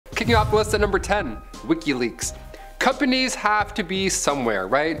Kicking off the list at number 10, Wikileaks. Companies have to be somewhere,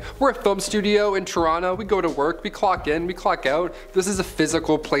 right? We're a film studio in Toronto, we go to work, we clock in, we clock out. This is a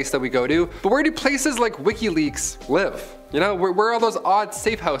physical place that we go to. But where do places like Wikileaks live? You know, where are all those odd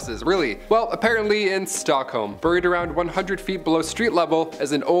safe houses, really? Well, apparently in Stockholm, buried around 100 feet below street level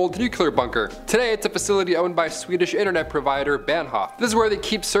is an old nuclear bunker. Today, it's a facility owned by Swedish internet provider Bahnhof. This is where they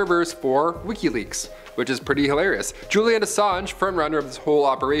keep servers for Wikileaks, which is pretty hilarious. Julian Assange, frontrunner of this whole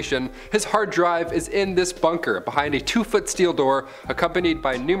operation, his hard drive is in this bunker behind a 2-foot steel door accompanied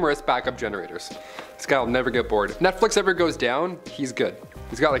by numerous backup generators. This guy will never get bored. If Netflix ever goes down, he's good.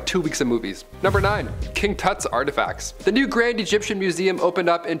 He's got like 2 weeks of movies. Number 9, King Tut's artifacts. The new Grand Egyptian Museum opened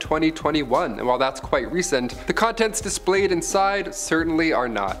up in 2021, and while that's quite recent, the contents displayed inside certainly are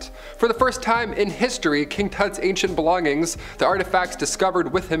not. For the first time in history, King Tut's ancient belongings, the artifacts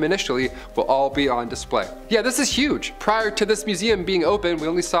discovered with him initially, will all be on display. Yeah, this is huge. Prior to this museum being open, we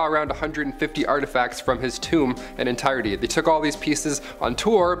only saw around 150 artifacts from his tomb in entirety. They took all these pieces on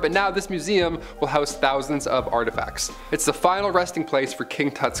tour, but now this museum will house thousands of artifacts. It's the final resting place for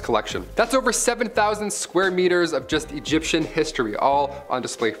King Tut's collection. That's over 7,000 square meters of just Egyptian history, all on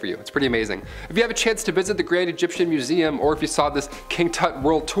display for you. It's pretty amazing. If you have a chance to visit the Grand Egyptian Museum, or if you saw this King Tut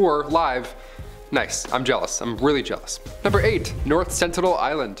World Tour live, nice. I'm jealous. I'm really jealous. Number 8, North Sentinel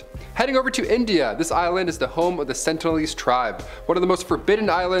Island. Heading over to India, this island is the home of the Sentinelese tribe, one of the most forbidden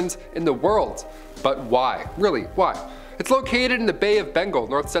islands in the world. But why? Really, why? It's located in the Bay of Bengal.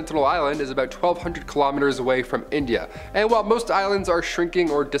 North Sentinel Island is about 1,200 kilometers away from India. And while most islands are shrinking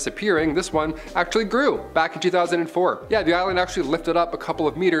or disappearing, this one actually grew back in 2004. Yeah, the island actually lifted up a couple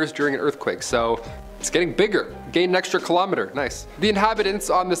of meters during an earthquake, so it's getting bigger, gained an extra kilometer, nice. The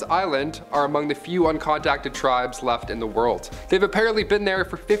inhabitants on this island are among the few uncontacted tribes left in the world. They've apparently been there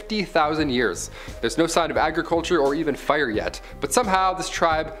for 50,000 years. There's no sign of agriculture or even fire yet, but somehow this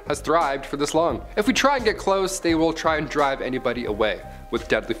tribe has thrived for this long. If we try and get close, they will try and drive anybody away with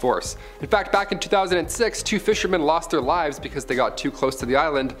deadly force. In fact, back in 2006, 2 fishermen lost their lives because they got too close to the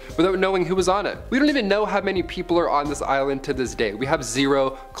island without knowing who was on it. We don't even know how many people are on this island to this day. We have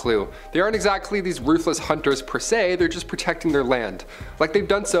zero clue. They aren't exactly these ruthless hunters per se, they're just protecting their land. Like they've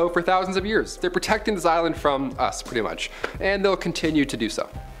done so for thousands of years. They're protecting this island from us, pretty much. And they'll continue to do so.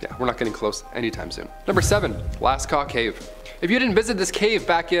 Yeah, we're not getting close anytime soon. Number 7, Lascaux Cave. If you didn't visit this cave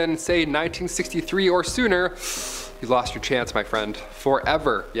back in, say, 1963 or sooner, you lost your chance, my friend.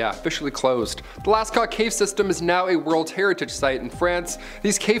 Forever. Yeah, officially closed. The Lascaux Cave system is now a World Heritage Site in France.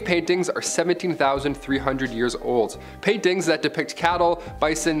 These cave paintings are 17,300 years old. Paintings that depict cattle,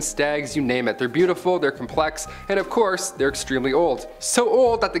 bison, stags, you name it. They're beautiful, they're complex, and of course, they're extremely old. So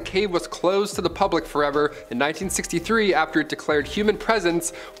old that the cave was closed to the public forever in 1963 after it declared human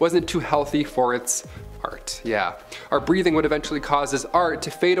presence wasn't too healthy for its art. Yeah, our breathing would eventually cause this art to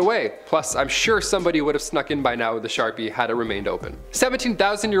fade away. Plus, I'm sure somebody would have snuck in by now with a Sharpie had it remained open.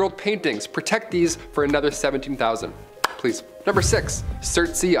 17,000-year-old paintings. Protect these for another 17,000. Please. Number 6,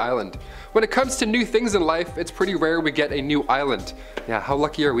 Surtsey Island. When it comes to new things in life, it's pretty rare we get a new island. Yeah, how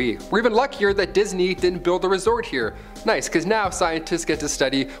lucky are we? We're even luckier that Disney didn't build a resort here. Nice, because now scientists get to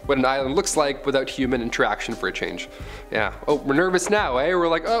study what an island looks like without human interaction for a change. Yeah, oh, we're nervous now, eh? We're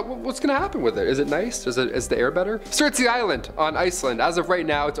like, oh, what's gonna happen with it? Is it nice? Is the air better? Surtsey Island on Iceland. As of right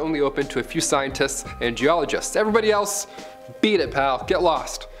now, it's only open to a few scientists and geologists. Everybody else, beat it, pal, get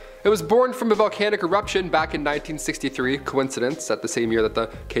lost. It was born from a volcanic eruption back in 1963, coincidence, at the same year that the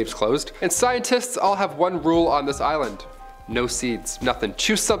caves closed. And scientists all have one rule on this island. No seeds, nothing.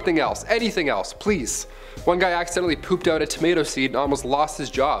 Choose something else, anything else, please. One guy accidentally pooped out a tomato seed and almost lost his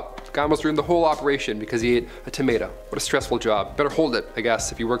job. The guy almost ruined the whole operation because he ate a tomato. What a stressful job. Better hold it, I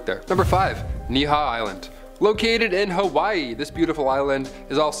guess, if you work there. Number 5, Niha Island. Located in Hawaii, this beautiful island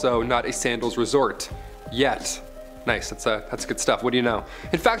is also not a sandals resort. Yet. Nice, that's good stuff, what do you know?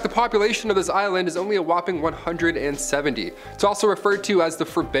 In fact, the population of this island is only a whopping 170. It's also referred to as the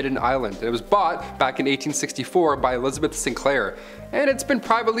Forbidden Island, and it was bought back in 1864 by Elizabeth Sinclair, and it's been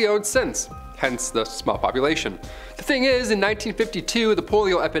privately owned since, hence the small population. The thing is, in 1952, the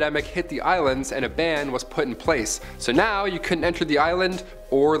polio epidemic hit the islands and a ban was put in place, so now you couldn't enter the island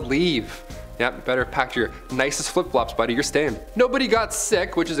or leave. Yep, better pack your nicest flip-flops, buddy, you're staying. Nobody got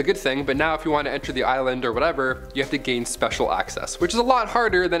sick, which is a good thing, but now if you want to enter the island or whatever, you have to gain special access, which is a lot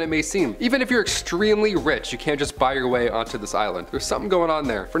harder than it may seem. Even if you're extremely rich, you can't just buy your way onto this island. There's something going on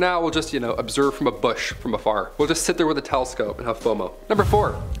there. For now, we'll just, observe from a bush from afar. We'll just sit there with a telescope and have FOMO. Number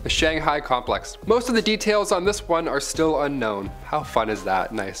 4, the Shanghai Complex. Most of the details on this one are still unknown. How fun is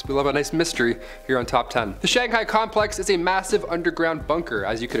that? Nice. We love a nice mystery here on Top 10. The Shanghai Complex is a massive underground bunker,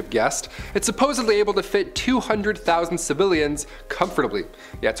 as you could have guessed. It's supposedly able to fit 200,000 civilians comfortably.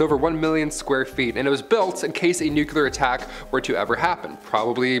 Yeah, it's over 1 million square feet, and it was built in case a nuclear attack were to ever happen.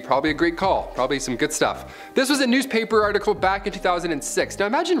 Probably a great call. Probably some good stuff. This was a newspaper article back in 2006. Now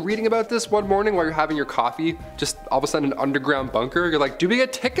imagine reading about this one morning while you're having your coffee, just all of a sudden an underground bunker. You're like, do we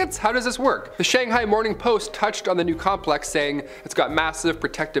get tickets? How does this work? The Shanghai Morning Post touched on the new complex, saying it's got massive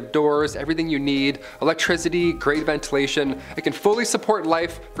protective doors, everything you need, electricity, great ventilation. It can fully support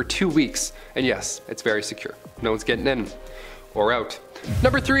life for 2 weeks. And yes, it's very secure. No one's getting in or out.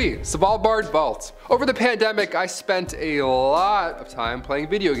 Number 3, Svalbard Vault. Over the pandemic, I spent a lot of time playing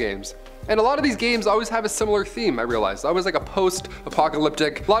video games. And a lot of these games always have a similar theme, I realized. Always like a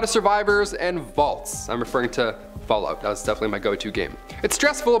post-apocalyptic, a lot of survivors and vaults. I'm referring to Fallout. That was definitely my go-to game. It's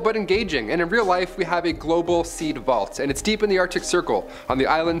stressful but engaging, and in real life we have a global seed vault, and it's deep in the Arctic Circle on the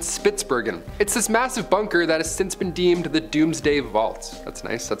island Spitsbergen. It's this massive bunker that has since been deemed the Doomsday Vault. That's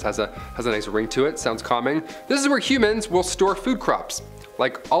nice. That has a nice ring to it. Sounds calming. This is where humans will store food crops.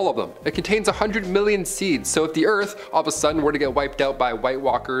 Like all of them. It contains 100 million seeds, so if the Earth all of a sudden were to get wiped out by White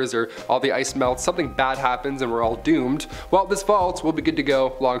Walkers or all the ice melts, something bad happens and we're all doomed, well, this vault will be good to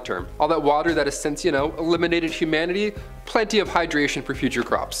go long term. All that water that has since, eliminated humanity, plenty of hydration for future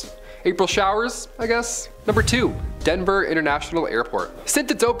crops. April showers, I guess. Number 2, Denver International Airport.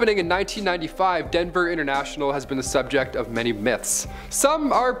 Since its opening in 1995, Denver International has been the subject of many myths.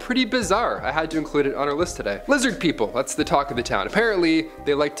 Some are pretty bizarre. I had to include it on our list today. Lizard people, that's the talk of the town. Apparently,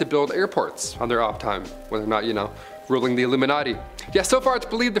 they like to build airports on their off time, when they're not, ruling the Illuminati. Yeah, so far it's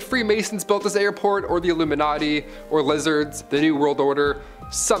believed the Freemasons built this airport, or the Illuminati, or lizards, the New World Order,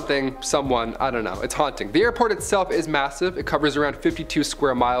 something, someone, I don't know. It's haunting. The airport itself is massive. It covers around 52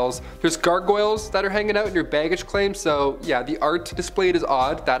 square miles. There's gargoyles that are hanging out in your baggage claim, so yeah, the art displayed is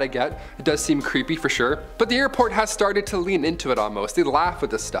odd, that I get. It does seem creepy for sure. But the airport has started to lean into it almost. They laugh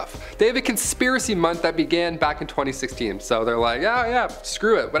with this stuff. They have a conspiracy month that began back in 2016, so they're like, yeah,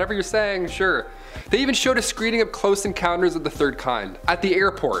 screw it, whatever you're saying, sure. They even showed a screening of Close Encounters of the Third Kind at the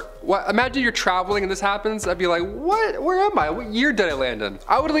airport. What? Imagine you're traveling and this happens. I'd be like, what? Where am I? What year did I land in?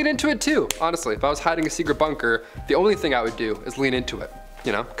 I would lean into it too, honestly. If I was hiding a secret bunker, the only thing I would do is lean into it.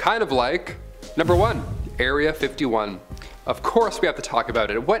 Kind of like number 1, Area 51. Of course we have to talk about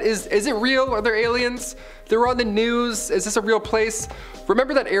it. What is it real? Are there aliens? They were on the news. Is this a real place?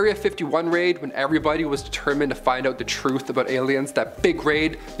 Remember that Area 51 raid when everybody was determined to find out the truth about aliens? That big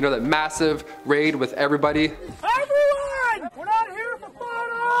raid, that massive raid with everybody? Everyone! We're not here for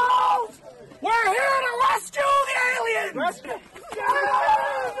photos! We're here to rescue the aliens! Rescue!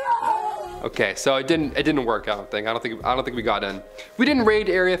 Okay, so it didn't work, I don't think we got in. We didn't raid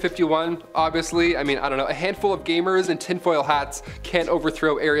Area 51, obviously. I mean, I don't know, a handful of gamers in tinfoil hats can't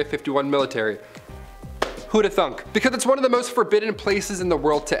overthrow Area 51 military. Who'da thunk? Because it's one of the most forbidden places in the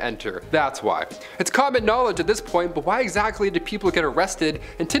world to enter. That's why. It's common knowledge at this point, but why exactly did people get arrested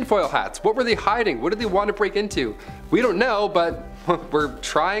in tinfoil hats? What were they hiding? What did they want to break into? We don't know, but we're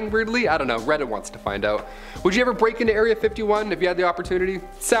trying weirdly? I don't know, Reddit wants to find out. Would you ever break into Area 51 if you had the opportunity?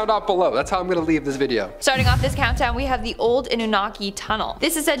 Sound off below, that's how I'm gonna leave this video. Starting off this countdown, we have the Old Inunaki Tunnel.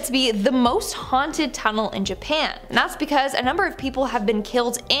 This is said to be the most haunted tunnel in Japan, and that's because a number of people have been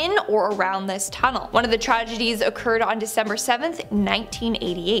killed in or around this tunnel. One of the tragedies occurred on December 7th,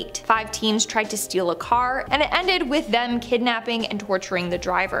 1988. 5 teens tried to steal a car, and it ended with them kidnapping and torturing the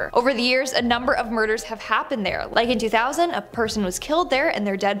driver. Over the years, a number of murders have happened there. Like in 2000, a person was killed there and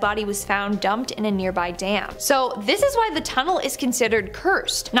their dead body was found dumped in a nearby dam. So this is why the tunnel is considered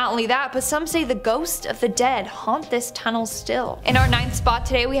cursed. Not only that, but some say the ghosts of the dead haunt this tunnel still. In our 9th spot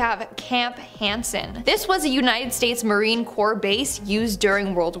today, we have Camp Hansen. This was a United States Marine Corps base used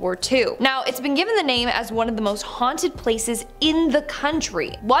during World War II. Now, it's been given the name as one of the most haunted places in the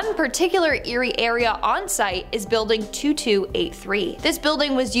country. One particular eerie area on site is Building 2283. This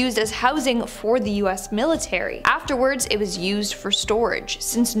building was used as housing for the US military. Afterwards, it was used for storage,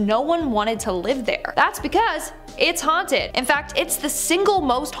 since no one wanted to live there. That's because it's haunted. In fact, it's the single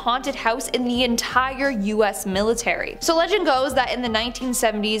most haunted house in the entire US military. So legend goes that in the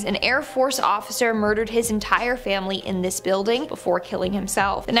 1970s, an Air Force officer murdered his entire family in this building before killing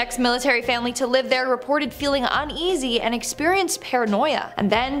himself. The next military family to live there reported feeling uneasy and experienced paranoia. And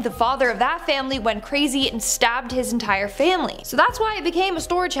then the father of that family went crazy and stabbed his entire family. So that's why it became a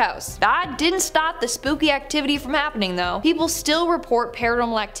storage house. That didn't stop the spooky activity from happening though. People still report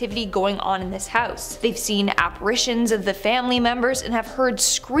paranormal activity going on in this house. They've seen apparitions, apparitions of the family members and have heard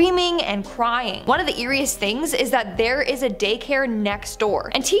screaming and crying. One of the eeriest things is that there is a daycare next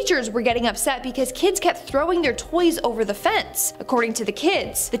door, and teachers were getting upset because kids kept throwing their toys over the fence. According to the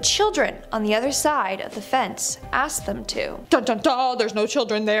kids, the children on the other side of the fence asked them to. Dun dun dun, there's no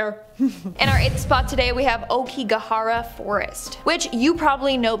children there. In our 8th spot today, we have Okigahara Forest, which you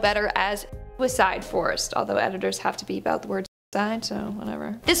probably know better as Suicide Forest, although editors have to beep out the word suicide, so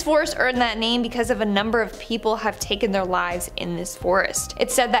whatever. This forest earned that name because of a number of people have taken their lives in this forest.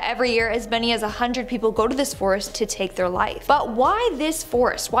 It's said that every year as many as 100 people go to this forest to take their life. But why this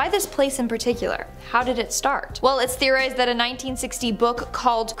forest? Why this place in particular? How did it start? Well, it's theorized that a 1960 book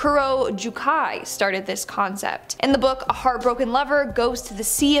called Kuro Jukai started this concept. In the book, a heartbroken lover goes to the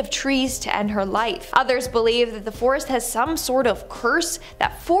sea of trees to end her life. Others believe that the forest has some sort of curse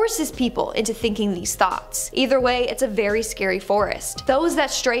that forces people into thinking these thoughts. Either way, it's a very scary forest. Those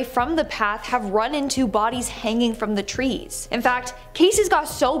that stray from the path have run into bodies hanging from the trees. In fact, cases got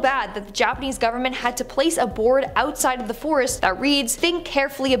so bad that the Japanese government had to place a board outside of the forest that reads, "Think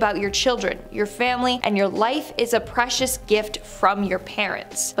carefully about your children, your family, and your life is a precious gift from your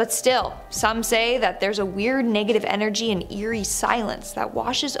parents." But still, some say that there's a weird negative energy and eerie silence that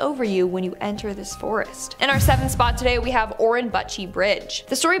washes over you when you enter this forest. In our 7th spot today, we have Oiran Buchi Bridge.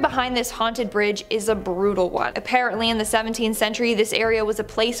 The story behind this haunted bridge is a brutal one. Apparently in the 17th century, this area was a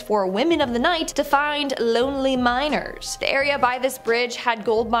place for women of the night to find lonely miners. The area by this bridge had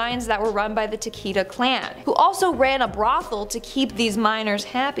gold mines that were run by the Takeda clan, who also ran a brothel to keep these miners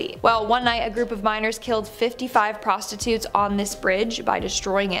happy. Well, one night a group of miners killed 55 prostitutes on this bridge by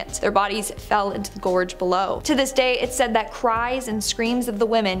destroying it. Their bodies fell into the gorge below. To this day, it's said that cries and screams of the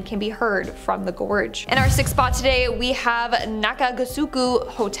women can be heard from the gorge. In our 6th spot today, we have Nakagasuku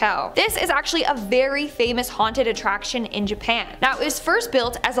Hotel. This is actually a very famous haunted attraction in Japan. Now, it was first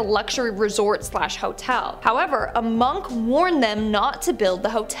built as a luxury resort / hotel. However, a monk warned them not to build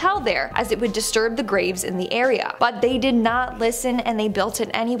the hotel there as it would disturb the graves in the area. But they did not listen and they built it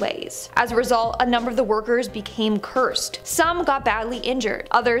anyways. As a result, a number of the workers became cursed. Some got badly injured.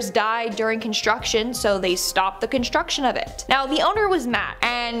 Others died during construction, so they stopped the construction of it. Now, the owner was mad,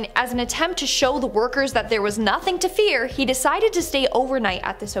 and as an attempt to show the workers that there was nothing to fear, he decided to stay overnight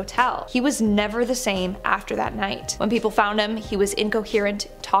at this hotel. He was never the same after that night. When people found him, he was incoherent,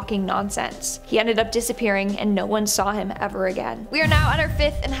 talking nonsense. He ended up disappearing and no one saw him ever again. We are now at our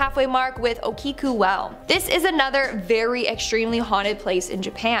 5th and halfway mark with Okiku Well. This is another very extremely haunted place in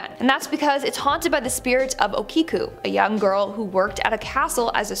Japan, and that's because it's haunted by the spirit of Okiku, a young girl who worked at a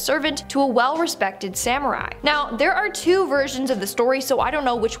castle as a servant to a well-respected samurai. Now, there are 2 versions of the story, so I don't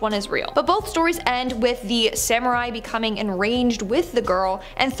know which one is real, but both stories end with the samurai becoming enraged with the girl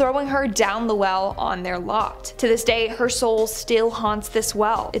and throwing her down the well on their lot. To this day, her soul still haunts this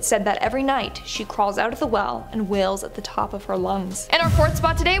well. It's said that every night she crawls out of the well and wails at the top of her lungs. In our 4th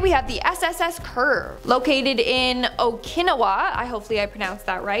spot today, we have the SSS Curve. Located in Okinawa, hopefully I pronounced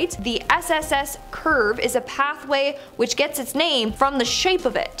that right, the SSS Curve is a pathway which gets its name from the shape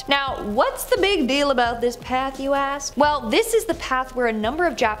of it. Now, what's the big deal about this path, you ask? Well, this is the path where a number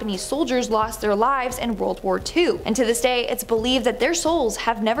of Japanese soldiers lost their lives in World War II, and to this day it's believed that their souls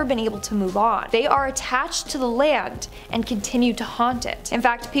have never been able to move on. They are attached to the land and continue to haunt it. In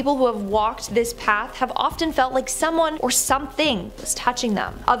fact, people who have walked this path have often felt like someone or something was touching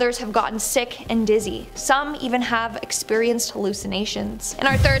them. Others have gotten sick and dizzy. Some even have experienced hallucinations. In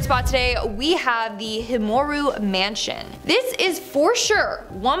our 3rd spot today, we have the Himuro Mansion. This is for sure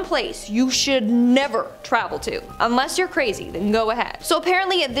one place you should never travel to. Unless you're crazy, then go ahead. So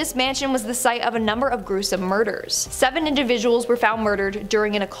apparently this mansion was the site of a number of gruesome murders. 7 individuals were found murdered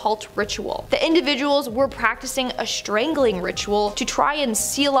during an occult ritual. The individuals were practicing a strangling ritual to try and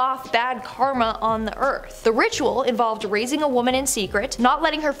seal off bad karma on the earth. The ritual involved raising a woman in secret, not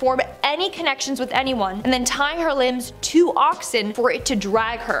letting her form any connections with anyone, and then tying her limbs to oxen for it to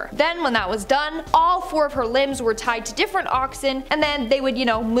drag her. Then when that was done, all 4 of her limbs were tied to different oxen, and then they would,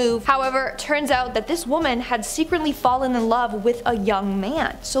 move. However, turns out that this woman had secretly fallen in love with a young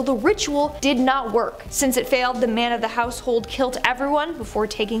man, so the ritual did not work. Since it failed, the man of the household killed everyone before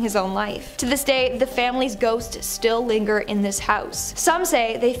taking his own life. To this day, the family's ghosts still linger in this house. Some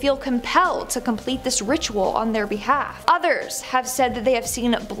say they feel compelled to complete this ritual on their behalf. Others have said that they have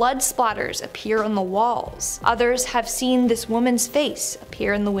seen blood splatters appear on the walls. Others have seen this woman's face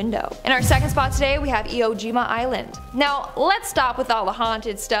appear in the window. In our 2nd spot today, we have Iojima Island. Now, let's stop with all the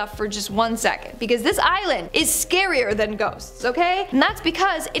haunted stuff for just 1 second, because this island is scarier than ghosts, okay? And that's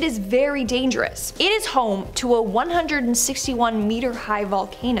because it is very dangerous. It is home to a 161-meter high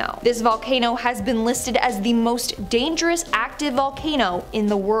volcano. This volcano has been listed as the most dangerous active volcano in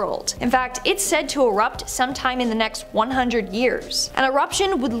the world. In fact, it's said to erupt sometime in the next 100 years. An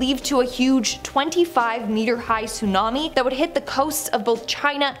eruption would lead to a huge 25-meter-high tsunami that would hit the coasts of both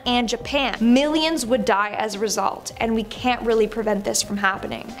China and Japan. Millions would die as a result, and we can't really prevent this from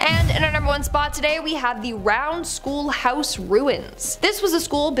happening. And in our number 1 spot today, we have the Round Schoolhouse ruins. This was a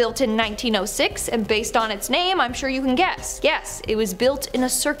school built in 1906, and based on its name, I'm sure you can guess. Yes, it was built in a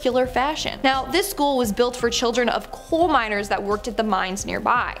circular fashion. Now, this school was built for children of coal miners that worked at the mines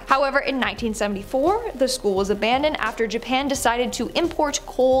nearby. However, in 1974, the school was abandoned after Japan decided to import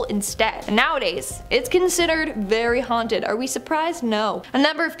coal instead. And nowadays, it's considered very haunted. Are we surprised? No. A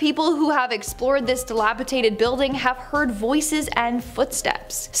number of people who have explored this dilapidated building have heard voices and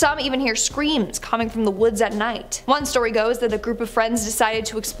footsteps. Some even hear screams coming from the woods at night. One story goes that a group of friends decided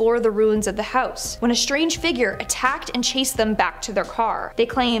to explore the ruins of the house when a strange figure attacked and chased them back to their car. They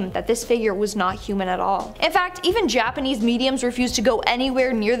claim that this figure was not human at all. In fact, even Japanese mediums refuse to go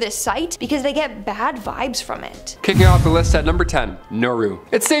anywhere near this site because they get bad vibes from it. Kicking off the list at number 10, Nauru.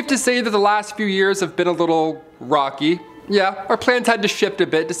 It's safe to say that the last few years have been a little rocky. Yeah, our plans had to shift a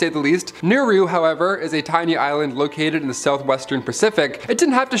bit, to say the least. Nauru, however, is a tiny island located in the southwestern Pacific. It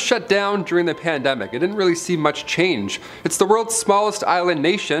didn't have to shut down during the pandemic. It didn't really see much change. It's the world's smallest island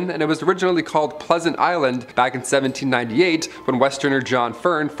nation, and it was originally called Pleasant Island back in 1798 when Westerner John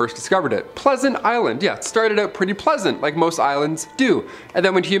Fern first discovered it. Pleasant Island, yeah, it started out pretty pleasant, like most islands do. And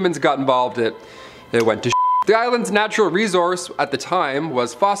then when humans got involved, it went to shit. The island's natural resource at the time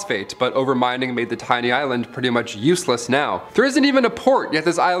was phosphate, but overmining made the tiny island pretty much useless now. There isn't even a port, yet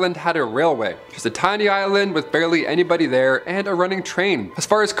this island had a railway. Just a tiny island with barely anybody there and a running train. As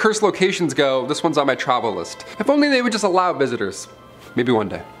far as cursed locations go, this one's on my travel list. If only they would just allow visitors. Maybe one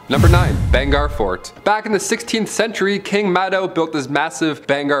day. Number 9, Bangar Fort. Back in the 16th century, King Madho built this massive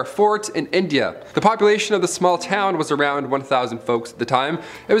Bangar Fort in India. The population of the small town was around 1,000 folks at the time.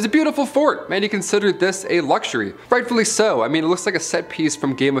 It was a beautiful fort. Many considered this a luxury. Rightfully so. I mean, it looks like a set piece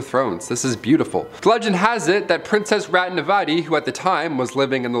from Game of Thrones. This is beautiful. The legend has it that Princess Ratnavati, who at the time was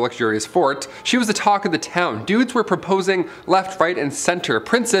living in the luxurious fort, she was the talk of the town. Dudes were proposing left, right, and center.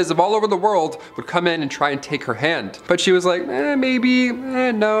 Princes of all over the world would come in and try and take her hand. But she was like, maybe,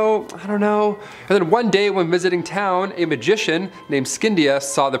 no. I don't know. And then one day when visiting town, a magician named Scindia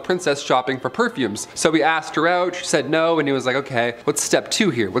saw the princess shopping for perfumes. So he asked her out, she said no, and he was like, okay, what's step 2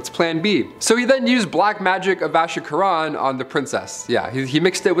 here? What's plan B? So he then used black magic of Vashikaran on the princess. Yeah, he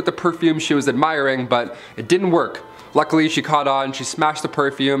mixed it with the perfume she was admiring, but it didn't work. Luckily, she caught on, she smashed the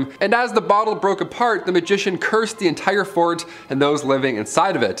perfume, and as the bottle broke apart, the magician cursed the entire fort and those living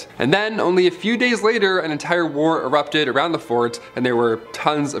inside of it. And then, only a few days later, an entire war erupted around the fort, and there were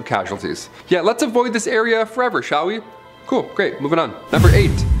tons of casualties. Yeah, let's avoid this area forever, shall we? Cool, great, moving on. Number 8.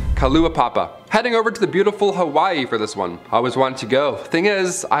 Kaluapapa. Heading over to the beautiful Hawaii for this one. Always wanted to go. Thing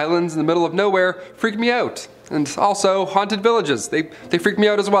is, islands in the middle of nowhere freak me out. And also, haunted villages, they freak me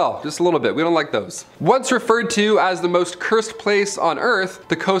out as well, just a little bit, we don't like those. Once referred to as the most cursed place on Earth,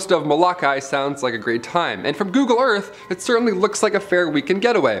 the coast of Molokai sounds like a great time. And from Google Earth, it certainly looks like a fair weekend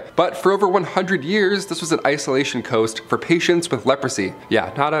getaway. But for over 100 years, this was an isolation coast for patients with leprosy.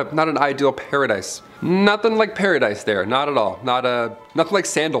 Yeah, not an ideal paradise. Nothing like paradise there, not at all. Nothing like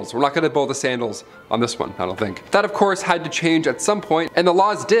sandals. We're not gonna build the sandals on this one, I don't think. That of course had to change at some point, and the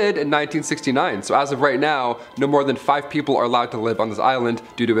laws did in 1969. So as of right now, no more than 5 people are allowed to live on this island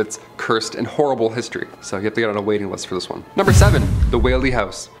due to its cursed and horrible history. So you have to get on a waiting list for this one. Number 7, the Whaley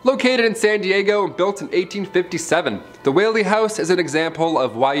House. Located in San Diego and built in 1857. The Whaley House is an example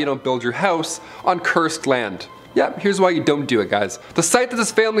of why you don't build your house on cursed land. Yeah, here's why you don't do it, guys. The site that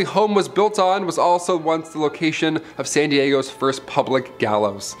this family home was built on was also once the location of San Diego's first public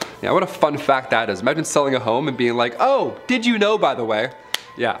gallows. Yeah, what a fun fact that is. Imagine selling a home and being like, oh, did you know, by the way?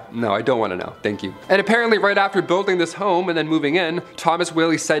 Yeah, no, I don't want to know, thank you. And apparently right after building this home and then moving in, Thomas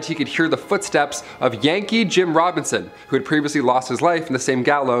Whaley said he could hear the footsteps of Yankee Jim Robinson, who had previously lost his life in the same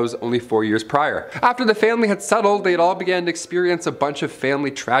gallows only 4 years prior. After the family had settled, they had all began to experience a bunch of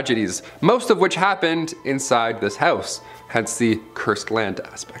family tragedies, most of which happened inside this house. Hence the cursed land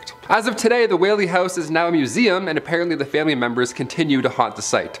aspect. As of today, the Whaley House is now a museum, and apparently the family members continue to haunt the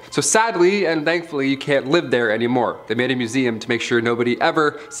site. So sadly and thankfully, you can't live there anymore. They made a museum to make sure nobody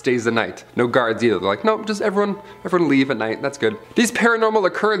ever stays the night. No guards either. They're like, no, just everyone leave at night, that's good. These paranormal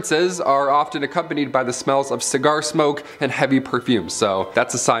occurrences are often accompanied by the smells of cigar smoke and heavy perfumes, so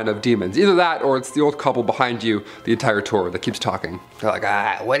that's a sign of demons. Either that, or it's the old couple behind you the entire tour that keeps talking. They're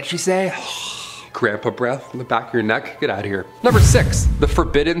like, what did she say? Grandpa breath in the back of your neck, get out of here. Number 6, the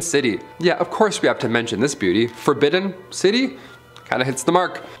Forbidden City. Yeah, of course we have to mention this beauty. Forbidden City? Kinda hits the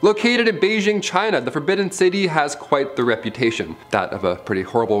mark. Located in Beijing, China, the Forbidden City has quite the reputation. That of a pretty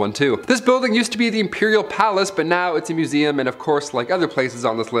horrible one too. This building used to be the Imperial Palace, but now it's a museum, and of course, like other places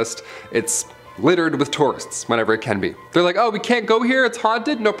on this list, it's littered with tourists whenever it can be. They're like, oh, we can't go here, it's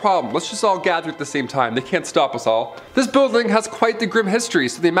haunted? No problem, let's just all gather at the same time. They can't stop us all. This building has quite the grim history,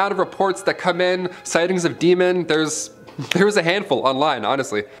 so the amount of reports that come in, sightings of demon, there was a handful online,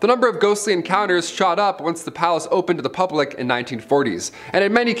 honestly. The number of ghostly encounters shot up once the palace opened to the public in 1940s. And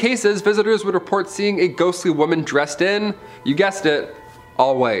in many cases, visitors would report seeing a ghostly woman dressed in, you guessed it,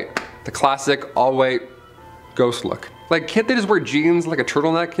 all white. The classic all white ghost look. Like, can't they just wear jeans, like a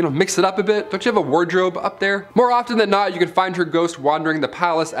turtleneck, you know, mix it up a bit? Don't you have a wardrobe up there? More often than not, you can find her ghost wandering the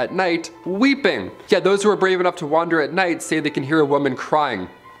palace at night, weeping. Yeah, those who are brave enough to wander at night say they can hear a woman crying,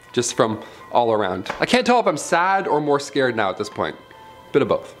 just from all around. I can't tell if I'm sad or more scared now at this point. Bit of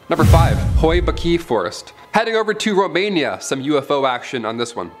both. Number 5, Hoia Forest. Heading over to Romania, some UFO action on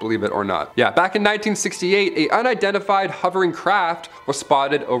this one, believe it or not. Yeah, back in 1968, a unidentified hovering craft was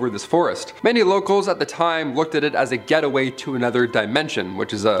spotted over this forest. Many locals at the time looked at it as a getaway to another dimension,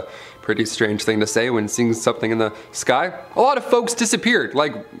 which is a pretty strange thing to say when seeing something in the sky. A lot of folks disappeared,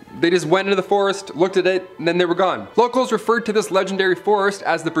 like they just went into the forest, looked at it, and then they were gone. Locals referred to this legendary forest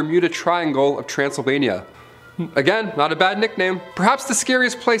as the Bermuda Triangle of Transylvania. Again, not a bad nickname. Perhaps the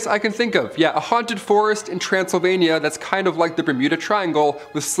scariest place I can think of. Yeah, a haunted forest in Transylvania that's kind of like the Bermuda Triangle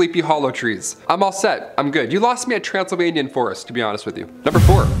with Sleepy Hollow trees. I'm all set. I'm good. You lost me at Transylvanian Forest, to be honest with you. Number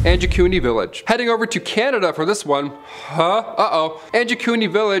 4, Anjakuni Village. Heading over to Canada for this one.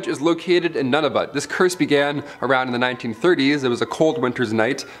 Anjakuni Village is located in Nunavut. This curse began around in the 1930s. It was a cold winter's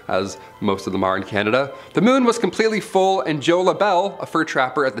night, as most of them are in Canada. The moon was completely full, and Joe LaBelle, a fur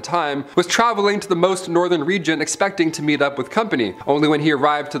trapper at the time, was traveling to the most northern region expecting to meet up with company. Only when he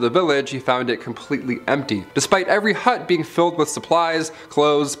arrived to the village, he found it completely empty, despite every hut being filled with supplies,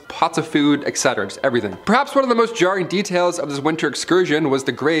 clothes, pots of food, etc. Just everything. Perhaps one of the most jarring details of this winter excursion was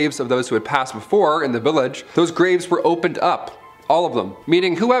the graves of those who had passed before in the village. Those graves were opened up. All of them.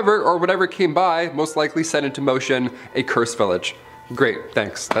 Meaning whoever or whatever came by most likely set into motion a cursed village. Great,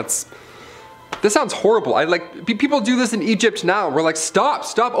 thanks. This sounds horrible. People do this in Egypt now. We're like, stop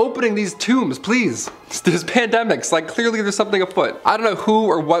opening these tombs, please. There's pandemics, like clearly there's something afoot. I don't know who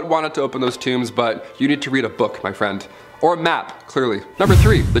or what wanted to open those tombs, but you need to read a book, my friend. Or a map, clearly. Number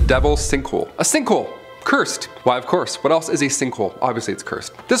 3, the Devil's Sinkhole. A sinkhole. Cursed. Why, of course. What else is a sinkhole? Obviously it's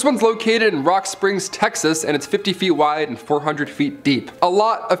cursed. This one's located in Rock Springs, Texas, and it's 50 feet wide and 400 feet deep. A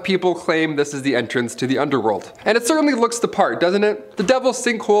lot of people claim this is the entrance to the underworld. And it certainly looks the part, doesn't it? The Devil's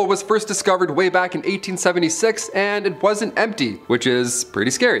Sinkhole was first discovered way back in 1876, and it wasn't empty, which is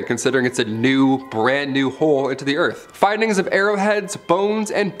pretty scary considering it's a brand new hole into the earth. Findings of arrowheads, bones,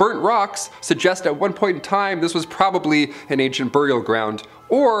 and burnt rocks suggest at one point in time this was probably an ancient burial ground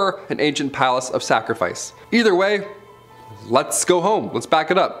or an ancient palace of sacrifice. Either way, let's go home. Let's back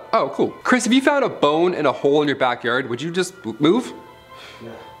it up. Oh, cool. Chris, if you found a bone in a hole in your backyard, would you just move?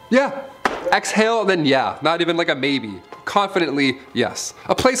 Yeah. Exhale, then yeah. Not even like a maybe. Confidently, yes.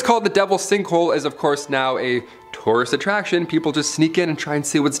 A place called the Devil's Sinkhole is of course now a tourist attraction. People just sneak in and try and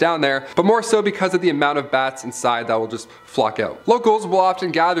see what's down there, but more so because of the amount of bats inside that will just flock out. Locals will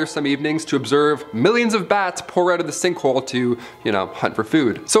often gather some evenings to observe millions of bats pour out of the sinkhole to, you know, hunt for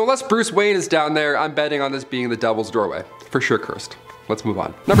food. So unless Bruce Wayne is down there, I'm betting on this being the Devil's Doorway. For sure cursed. Let's move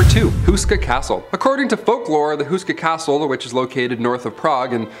on. Number 2, Houska Castle. According to folklore, the Houska Castle, which is located north of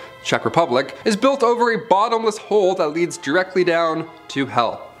Prague in Czech Republic, is built over a bottomless hole that leads directly down to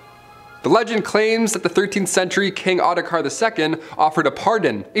hell. The legend claims that the 13th century King Ottokar II offered a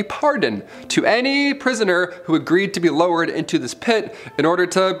pardon to any prisoner who agreed to be lowered into this pit in order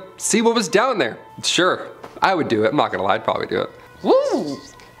to see what was down there. Sure, I would do it. I'm not gonna lie, I'd probably do it. Woo!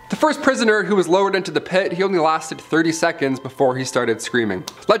 The first prisoner who was lowered into the pit, he only lasted 30 seconds before he started screaming.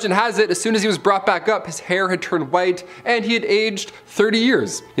 Legend has it, as soon as he was brought back up, his hair had turned white and he had aged 30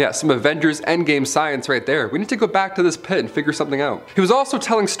 years. Yeah, some Avengers Endgame science right there. We need to go back to this pit and figure something out. He was also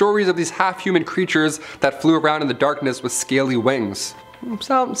telling stories of these half-human creatures that flew around in the darkness with scaly wings.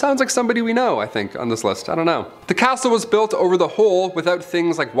 Sounds like somebody we know, I think, on this list. I don't know. The castle was built over the hole without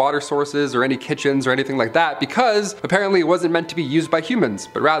things like water sources or any kitchens or anything like that because apparently it wasn't meant to be used by humans,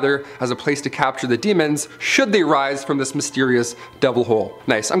 but rather as a place to capture the demons should they rise from this mysterious devil hole.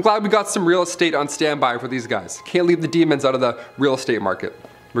 Nice. I'm glad we got some real estate on standby for these guys. Can't leave the demons out of the real estate market.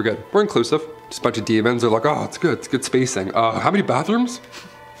 We're good. We're inclusive. Just a bunch of demons. They're like, oh, it's good spacing. How many bathrooms?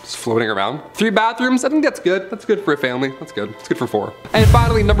 Just floating around. 3 bathrooms, I think that's good. That's good for a family. That's good. It's good for 4. And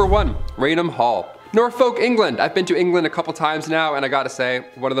finally, number 1, Raynham Hall. Norfolk, England. I've been to England a couple times now, and I gotta say,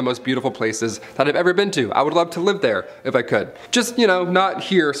 one of the most beautiful places that I've ever been to. I would love to live there if I could. Just, you know, not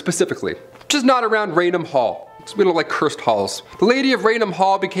here specifically. Just not around Raynham Hall. So we don't like cursed halls. The Lady of Raynham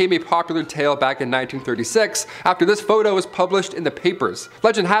Hall became a popular tale back in 1936 after this photo was published in the papers.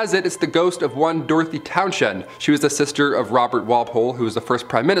 Legend has it, it's the ghost of one Dorothy Townshend. She was the sister of Robert Walpole, who was the first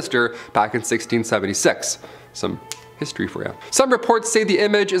prime minister back in 1676. Some history for you. Some reports say the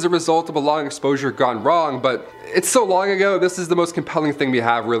image is a result of a long exposure gone wrong, but it's so long ago, this is the most compelling thing we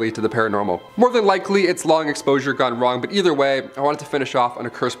have really to the paranormal. More than likely, it's long exposure gone wrong, but either way, I wanted to finish off on a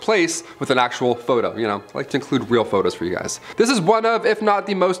cursed place with an actual photo. You know, I like to include real photos for you guys. This is one of, if not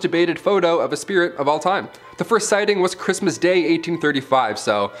the most debated photo of a spirit of all time. The first sighting was Christmas Day, 1835,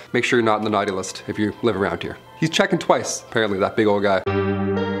 so make sure you're not on the naughty list if you live around here. He's checking twice, apparently, that big old guy.